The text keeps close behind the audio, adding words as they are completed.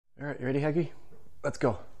All right, you ready, Heggy? Let's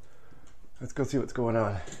go. Let's go see what's going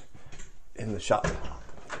on in the shop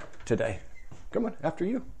today. Come on, after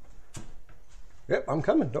you. Yep, I'm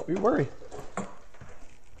coming. Don't you worry.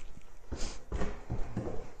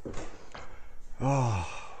 Oh,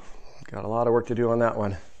 got a lot of work to do on that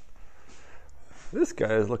one. This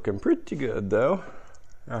guy is looking pretty good, though,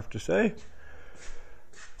 I have to say.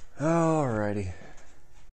 Alrighty.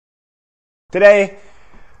 Today,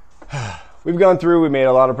 we've gone through, we made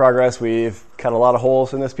a lot of progress. We've cut a lot of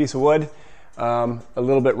holes in this piece of wood, a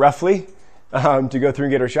little bit roughly, to go through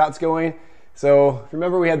and get our shots going. So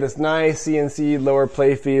remember, we had this nice CNC lower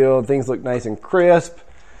Playfield. Things look nice and crisp.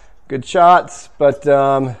 Good shots, but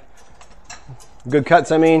good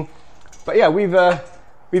cuts, I mean. But yeah, we've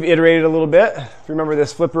iterated a little bit. If you remember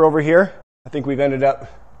this flipper over here, I think we've ended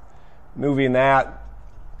up moving that.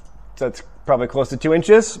 So that's probably close to 2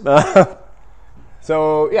 inches.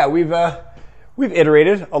 So yeah, we've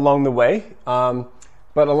iterated along the way. But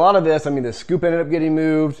a lot of this, I mean, the scoop ended up getting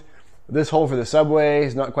moved. This hole for the subway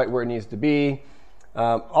is not quite where it needs to be.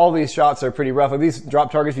 All these shots are pretty rough. These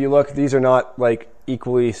drop targets, if you look, these are not like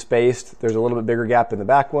equally spaced. There's a little bit bigger gap in the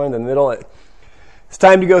back one, in the middle. It's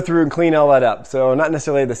time to go through and clean all that up. So not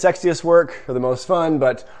necessarily the sexiest work or the most fun,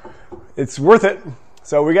 but it's worth it.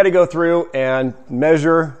 So we got to go through and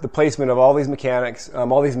measure the placement of all these mechanics,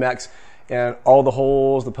 all these mechs, and all the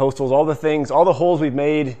holes, the post holes, all the things, all the holes we've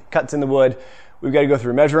made, cuts in the wood. We've got to go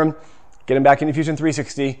through, measure them, get them back into Fusion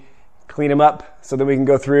 360, clean them up so that we can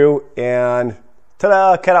go through and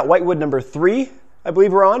ta-da, cut out whitewood number 3, I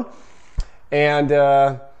believe we're on. And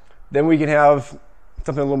then we can have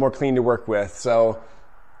something a little more clean to work with. So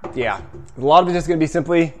yeah, a lot of it is going to be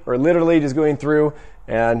simply or literally just going through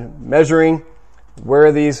and measuring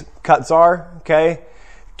where these cuts are, okay?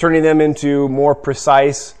 Turning them into more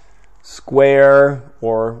precise square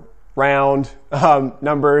or round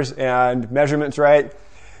numbers and measurements, right?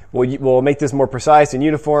 We'll make this more precise and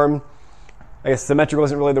uniform. I guess symmetrical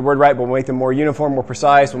isn't really the word right, but we'll make them more uniform, more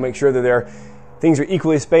precise. We'll make sure that things are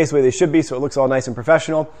equally spaced the way they should be so it looks all nice and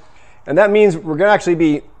professional. And that means we're going to actually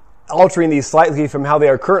be altering these slightly from how they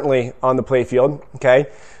are currently on the Playfield, okay?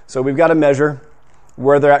 So we've got to measure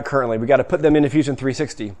where they're at currently. We've got to put them into Fusion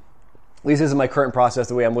 360. At least this is my current process,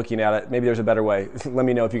 the way I'm looking at it. Maybe there's a better way. Let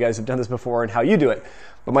me know if you guys have done this before and how you do it.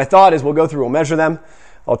 But my thought is we'll go through, we'll measure them.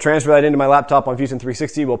 I'll transfer that into my laptop on Fusion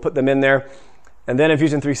 360. We'll put them in there. And then in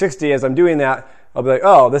Fusion 360, as I'm doing that, I'll be like,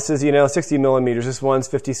 oh, this is, 60 millimeters. This one's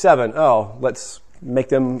 57. Oh, let's make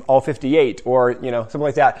them all 58 or, something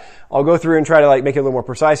like that. I'll go through and try to make it a little more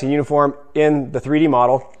precise and uniform in the 3D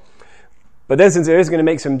model. But then since it is going to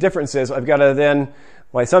make some differences, I've got to then,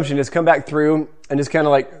 my assumption is come back through and just kind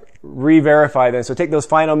of re-verify them. So take those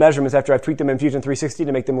final measurements after I've tweaked them in Fusion 360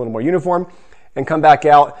 to make them a little more uniform and come back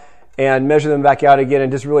out and measure them back out again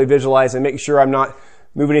and just really visualize and make sure I'm not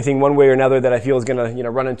moving anything one way or another that I feel is going to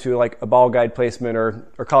run into a ball guide placement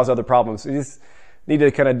or cause other problems. So you just need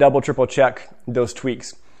to kind of double, triple check those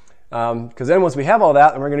tweaks. Because then once we have all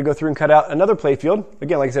that, then we're going to go through and cut out another Playfield.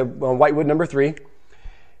 Again, like I said, on whitewood number 3.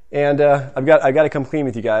 And I've got to come clean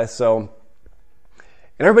with you guys. So,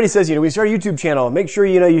 and everybody says, we start a YouTube channel. Make sure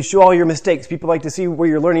you show all your mistakes. People like to see where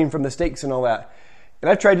you're learning from mistakes and all that.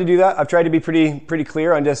 And I've tried to do that. I've tried to be pretty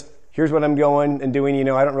clear on just here's what I'm going and doing.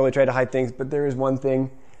 I don't really try to hide things, but there is one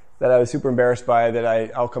thing that I was super embarrassed by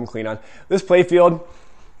that I'll come clean on. This Playfield.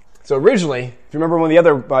 So originally, if you remember one of the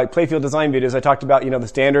other Playfield design videos, I talked about the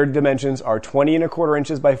standard dimensions are 20 1/4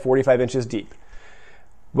 inches by 45 inches deep.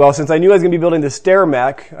 Well, since I knew I was going to be building the stair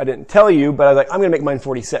mech, I didn't tell you, but I was like, I'm going to make mine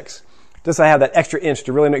 46. Just so I have that extra inch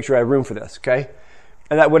to really make sure I have room for this, okay?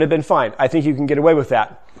 And that would have been fine. I think you can get away with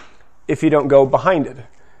that if you don't go behind it.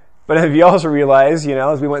 But if you also realize,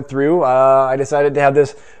 as we went through, I decided to have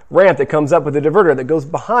this ramp that comes up with a diverter that goes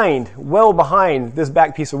well behind this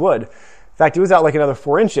back piece of wood. In fact, it was out another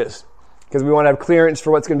 4 inches because we want to have clearance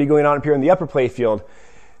for what's going to be going on up here in the upper Playfield.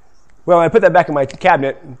 Well, I put that back in my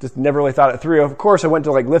cabinet, just never really thought it through. Of course, I went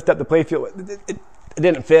to lift up the Playfield. It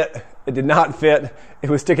didn't fit. It did not fit. It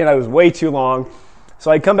was sticking out. It was way too long. So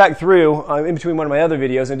I come back through in between one of my other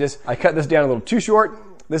videos and I cut this down a little too short.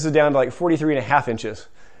 This is down to 43.5 inches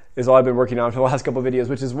is all I've been working on for the last couple of videos,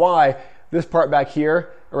 which is why this part back here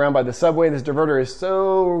around by the subway, this diverter is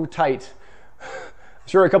so tight.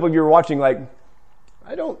 Sure, a couple of you were watching I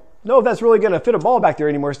don't know if that's really going to fit a ball back there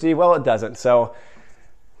anymore, Steve. Well, it doesn't. So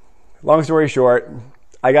long story short,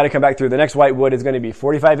 I got to come back through. The next whitewood is going to be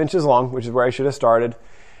 45 inches long, which is where I should have started.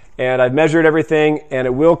 And I've measured everything, and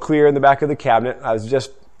it will clear in the back of the cabinet. I was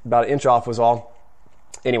just about 1 inch off was all.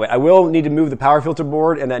 Anyway, I will need to move the power filter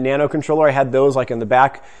board and that nano controller. I had those in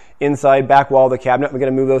the inside back wall of the cabinet. I'm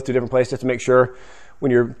going to move those to a different place just to make sure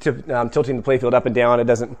when you're tilting the playfield up and down, it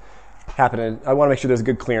doesn't happen. And I want to make sure there's a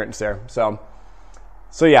good clearance there. So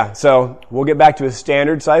yeah, so we'll get back to a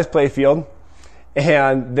standard size playfield,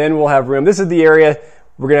 and then we'll have room. This is the area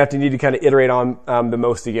we're going to need to kind of iterate on the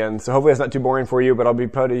most again. So hopefully that's not too boring for you, but I'll be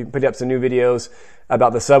putting up some new videos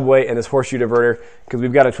about the subway and this horseshoe diverter, because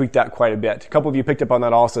we've got to tweak that quite a bit. A couple of you picked up on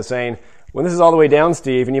that also, saying, when this is all the way down,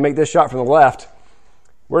 Steve, and you make this shot from the left,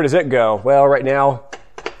 where does it go? Well, right now,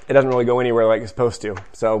 it doesn't really go anywhere like it's supposed to.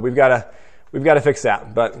 So we've got to fix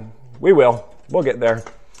that, but we will. We'll get there.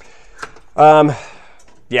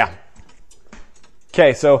 Yeah.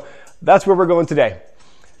 Okay, so that's where we're going today.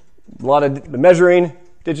 A lot of measuring,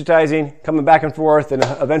 digitizing, coming back and forth, and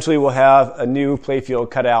eventually we'll have a new playfield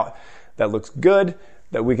cut out that looks good,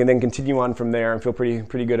 that we can then continue on from there and feel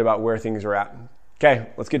pretty good about where things are at. Okay,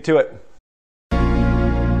 let's get to it.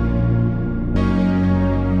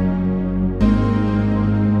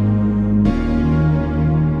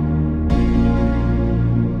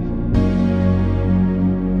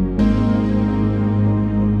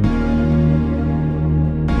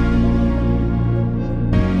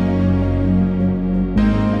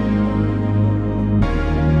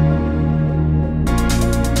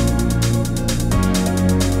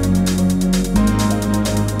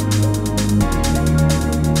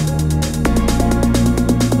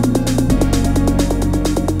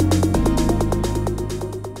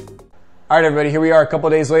 All right, everybody, here we are a couple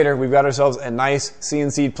of days later. We've got ourselves a nice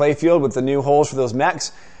CNC'd playfield with the new holes for those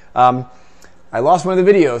mechs. I lost one of the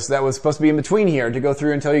videos that was supposed to be in between here to go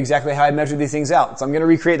through and tell you exactly how I measured these things out. So I'm going to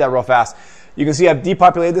recreate that real fast. You can see I've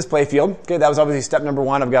depopulated this playfield. Okay, that was obviously step number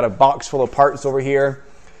one. I've got a box full of parts over here,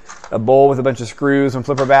 a bowl with a bunch of screws and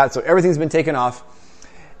flipper bats. So everything's been taken off.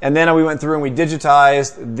 And then we went through and we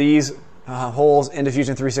digitized these holes into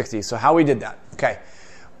Fusion 360. So how we did that. Okay.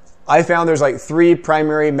 I found there's like 3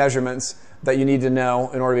 primary measurements that you need to know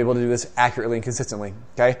in order to be able to do this accurately and consistently.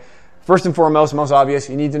 Okay, first and foremost, most obvious,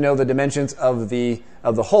 you need to know the dimensions of the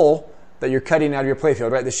hole that you're cutting out of your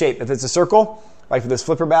playfield, right? The shape. If it's a circle, like for this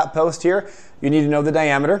flipper bat post here, you need to know the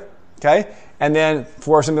diameter. Okay, and then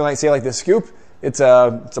for something like, say, like this scoop, it's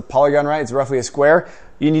a polygon, right? It's roughly a square.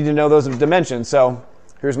 You need to know those dimensions. So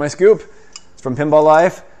here's my scoop. It's from Pinball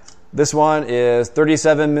Life. This one is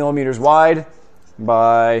 37 millimeters wide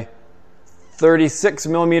by 36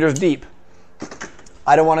 millimeters deep.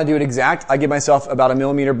 I don't want to do it exact. I give myself about a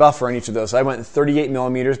millimeter buffer on each of those. So I went 38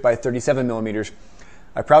 millimeters by 37 millimeters.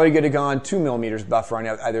 I probably could have gone 2 millimeters buffer on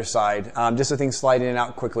either side, just so things slide in and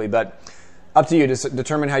out quickly. But up to you to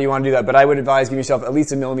determine how you want to do that. But I would advise giving yourself at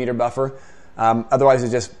least a millimeter buffer. Otherwise,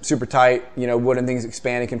 it's just super tight. You know, wood and things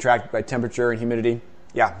expand and contract by temperature and humidity.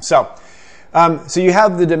 Yeah. So you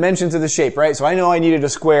have the dimensions of the shape, right? So I know I needed a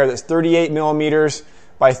square that's 38 millimeters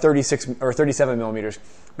by 36 or 37 millimeters.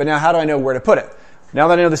 But now how do I know where to put it? Now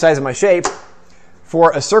that I know the size of my shape,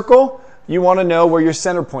 for a circle, you want to know where your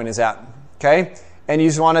center point is at, okay? And you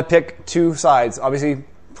just want to pick 2 sides, obviously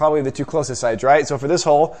probably the 2 closest sides, right? So for this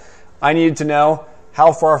hole, I needed to know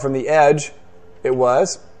how far from the edge it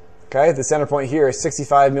was, okay? The center point here is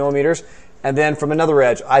 65 millimeters. And then from another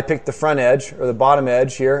edge, I picked the front edge or the bottom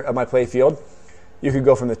edge here of my playfield. You could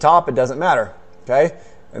go from the top, it doesn't matter, okay?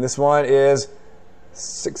 And this one is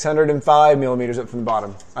 605 millimeters up from the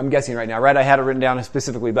bottom. I'm guessing right now, right? I had it written down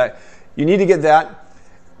specifically, but you need to get that.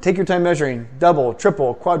 Take your time measuring, double,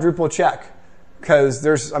 triple, quadruple check, because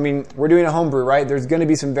we're doing a homebrew, right? There's going to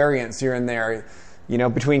be some variance here and there, you know,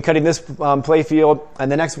 between cutting this playfield and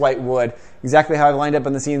the next whitewood, exactly how I lined up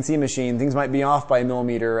on the CNC machine. Things might be off by a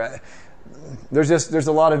millimeter. There's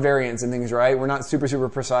a lot of variance in things, right? We're not super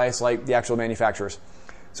precise like the actual manufacturers.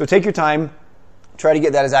 So take your time. Try to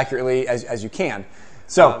get that as accurately as you can.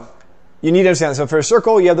 So you need to understand. So for a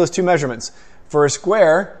circle, you have those 2 measurements. For a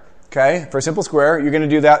square, okay, for a simple square, you're going to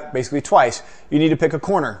do that basically twice. You need to pick a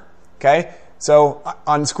corner, okay? So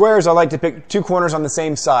on squares, I like to pick 2 corners on the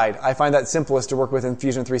same side. I find that simplest to work with in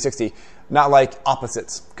Fusion 360, not like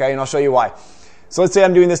opposites, okay? And I'll show you why. So let's say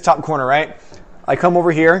I'm doing this top corner, right? I come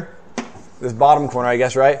over here, this bottom corner, I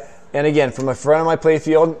guess, right? And again, from the front of my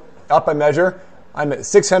playfield, up I measure, I'm at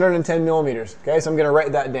 610 millimeters, okay? So I'm going to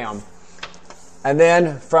write that down. And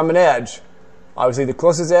then from an edge, obviously the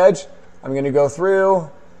closest edge, I'm going to go through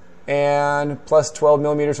and plus 12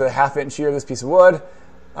 millimeters for the 1/2 inch here of this piece of wood.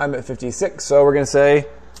 I'm at 56, so we're going to say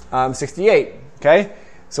 68, okay?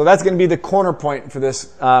 So that's going to be the corner point for this,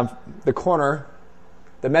 the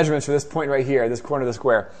measurements for this point right here, this corner of the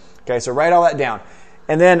square. Okay, so write all that down.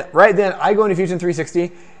 And then right then I go into Fusion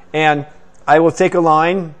 360 and I will take a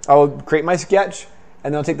line, I will create my sketch,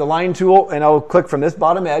 and then I'll take the line tool and I will click from this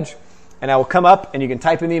bottom edge and I will come up and you can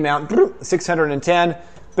type in the amount, 610,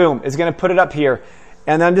 boom, it's going to put it up here.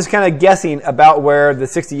 And I'm just kind of guessing about where the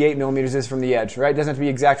 68 millimeters is from the edge, right? It doesn't have to be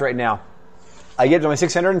exact right now. I get to my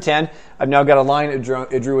 610. I've now got a line it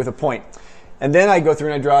drew with a point. And then I go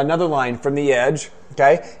through and I draw another line from the edge,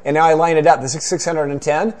 okay? And now I line it up. The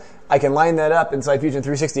 610, I can line that up inside Fusion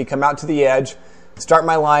 360, come out to the edge, start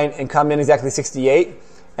my line, and come in exactly 68.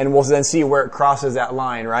 And we'll then see where it crosses that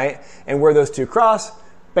line, right? And where those two cross,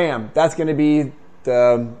 bam, that's going to be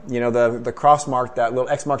the cross mark, that little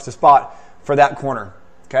X marks the spot for that corner,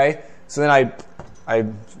 okay? So then I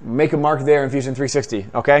make a mark there in Fusion 360,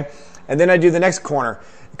 okay? And then I do the next corner.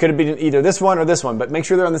 It could have been either this one or this one, but make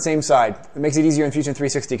sure they're on the same side. It makes it easier in Fusion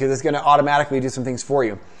 360 because it's going to automatically do some things for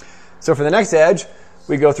you. So for the next edge,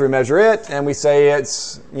 we go through, measure it, and we say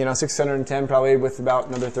it's 610 probably with about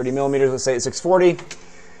another 30 millimeters. Let's say it's 640.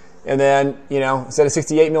 And then, instead of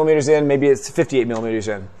 68 millimeters in, maybe it's 58 millimeters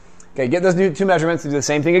in. Okay, get those two measurements and do the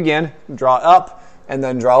same thing again. Draw up and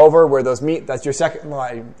then draw over where those meet. That's your second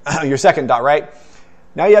line, your second dot, right?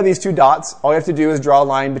 Now you have these two dots. All you have to do is draw a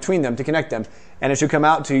line between them to connect them. And it should come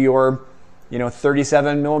out to your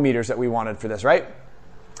 37 millimeters that we wanted for this, right?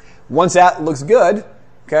 Once that looks good,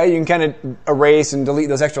 okay, you can kind of erase and delete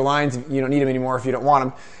those extra lines. You don't need them anymore if you don't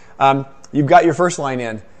want them. You've got your first line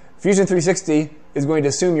in. Fusion 360 is going to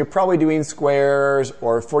assume you're probably doing squares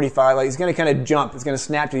or 45. Like it's going to kind of jump. It's going to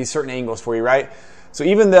snap to these certain angles for you, right? So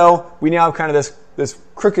even though we now have kind of this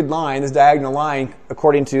crooked line, this diagonal line,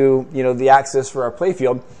 according to the axis for our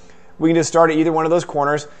playfield, we can just start at either one of those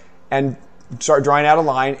corners and start drawing out a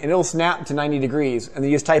line, and it'll snap to 90 degrees. And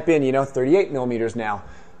then you just type in, 38 millimeters now.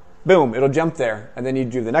 Boom, it'll jump there. And then you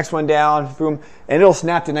do the next one down, boom, and it'll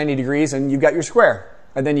snap to 90 degrees, and you've got your square.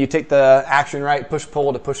 And then you take the action, right,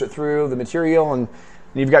 push-pull to push it through the material, and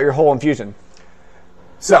you've got your hole in Fusion.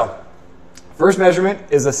 So, first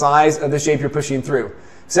measurement is the size of the shape you're pushing through.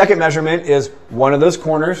 Second measurement is one of those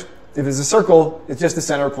corners. If it's a circle, it's just the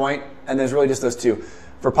center point, and there's really just those two.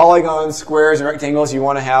 For polygons, squares, and rectangles, you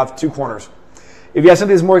want to have two corners. If you have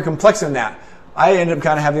something that's more complex than that, I end up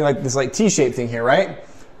kind of having this T-shaped thing here, right?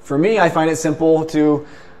 For me, I find it simplest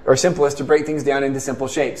to break things down into simple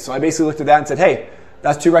shapes. So I basically looked at that and said, hey,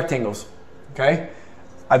 that's two rectangles, okay?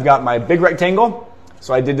 I've got my big rectangle,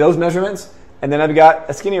 so I did those measurements, and then I've got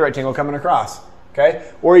a skinny rectangle coming across,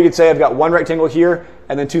 okay? Or you could say I've got one rectangle here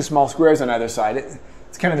and then two small squares on either side.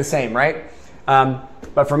 It's kind of the same, right?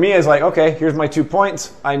 But for me, it's like, okay, here's my 2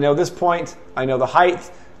 points. I know this point, I know the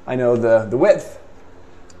height, I know the width,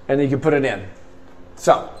 and then you can put it in.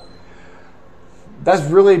 So that's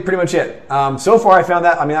really pretty much it. So far I found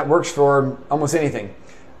that, that works for almost anything.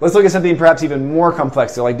 Let's look at something perhaps even more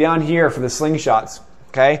complex. So like down here for the slingshots,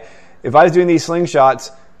 okay? If I was doing these slingshots,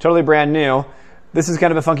 totally brand new, this is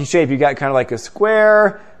kind of a funky shape. You got kind of like a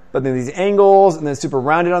square, but then these angles, and then super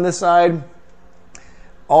rounded on this side.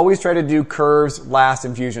 Always try to do curves last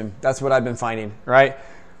in Fusion. That's what I've been finding, right?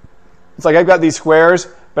 It's like I've got these squares,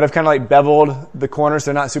 but I've kind of like beveled the corners.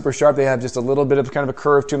 They're not super sharp. They have just a little bit of kind of a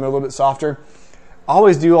curve to them. They're a little bit softer.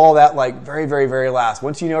 Always do all that like very, very, very last.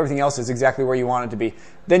 Once you know everything else is exactly where you want it to be,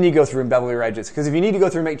 then you go through and bevel your edges. Because if you need to go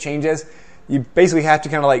through and make changes, you basically have to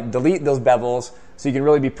kind of like delete those bevels so you can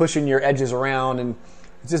really be pushing your edges around, and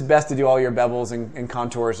it's just best to do all your bevels and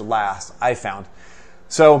contours last, I found.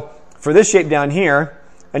 So for this shape down here,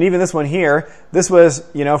 and even this one here, this was,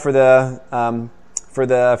 for the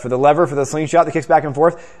lever, for the slingshot that kicks back and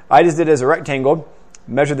forth, I just did it as a rectangle,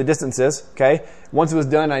 measured the distances, okay? Once it was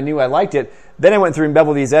done, I knew I liked it. Then I went through and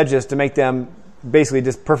beveled these edges to make them basically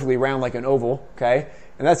just perfectly round like an oval, okay?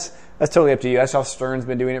 And that's totally up to you. That's how Stern's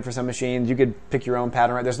been doing it for some machines. You could pick your own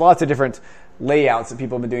pattern, right? There's lots of different layouts that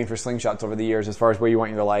people have been doing for slingshots over the years as far as where you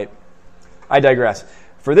want your light. I digress.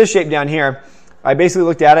 For this shape down here, I basically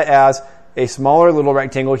looked at it as a smaller little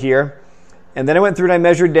rectangle here, and then I went through and I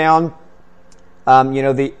measured down,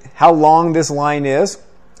 how long this line is,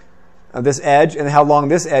 this edge, and how long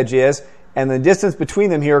this edge is, and the distance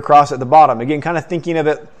between them here across at the bottom. Again, kind of thinking of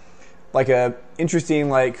it like a interesting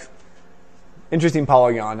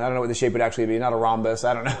polygon. I don't know what the shape would actually be. Not a rhombus,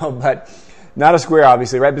 I don't know, but not a square,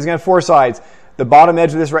 obviously, right? But it's going to have 4 sides. The bottom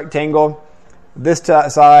edge of this rectangle, this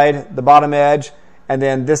side, the bottom edge, and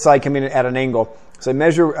then this side coming in at an angle. So I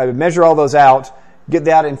measure all those out, get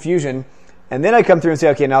that in Fusion, and then I come through and say,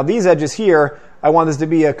 okay, now these edges here, I want this to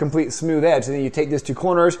be a complete smooth edge. And then you take these 2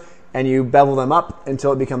 corners and you bevel them up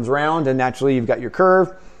until it becomes round, and naturally you've got your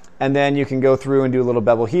curve, and then you can go through and do a little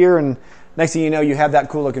bevel here, and next thing you know, you have that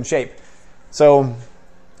cool looking shape. So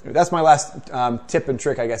that's my last tip and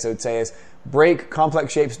trick, I guess I would say, is break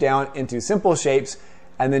complex shapes down into simple shapes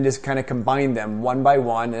and then just kind of combine them one by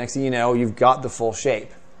one. And next thing you know, you've got the full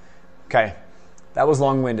shape. Okay, that was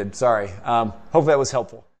long-winded, sorry. Hopefully that was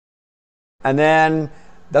helpful. And then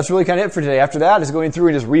that's really kind of it for today. After that is going through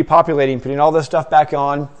and just repopulating, putting all this stuff back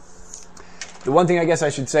on. The one thing I guess I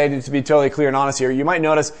should say, to be totally clear and honest here, you might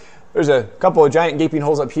notice there's a couple of giant gaping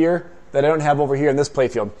holes up here that I don't have over here in this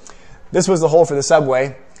playfield. This was the hole for the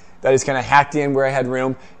subway that is kind of hacked in where I had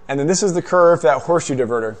room. And then this is the curve for that horseshoe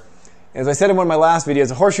diverter. As I said in one of my last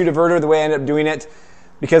videos, a horseshoe diverter, the way I ended up doing it,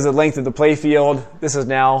 because of the length of the playfield, this is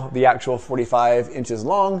now the actual 45 inches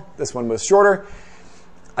long. This one was shorter.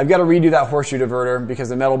 I've got to redo that horseshoe diverter because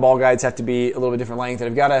the metal ball guides have to be a little bit different length. And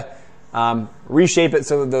I've got to reshape it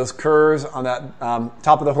so that those curves on that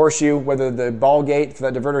top of the horseshoe, whether the ball gate for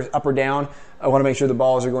that diverter is up or down, I want to make sure the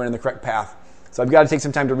balls are going in the correct path. So I've got to take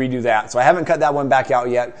some time to redo that. So I haven't cut that one back out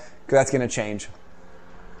yet because that's going to change.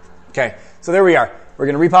 Okay, so there we are. We're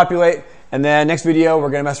going to repopulate, and then next video we're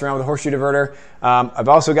going to mess around with the horseshoe diverter. I've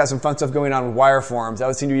also got some fun stuff going on with wire forms. That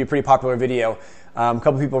would seem to be a pretty popular video. A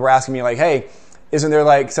couple people were asking me like, hey, isn't there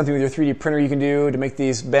like something with your 3D printer you can do to make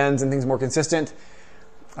these bends and things more consistent?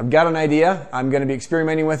 I've got an idea. I'm going to be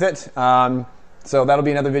experimenting with it. So that'll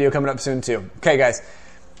be another video coming up soon too. Okay, guys.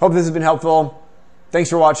 Hope this has been helpful. Thanks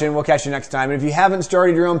for watching. We'll catch you next time. And if you haven't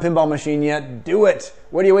started your own pinball machine yet, do it.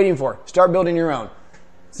 What are you waiting for? Start building your own.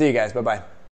 See you guys. Bye-bye.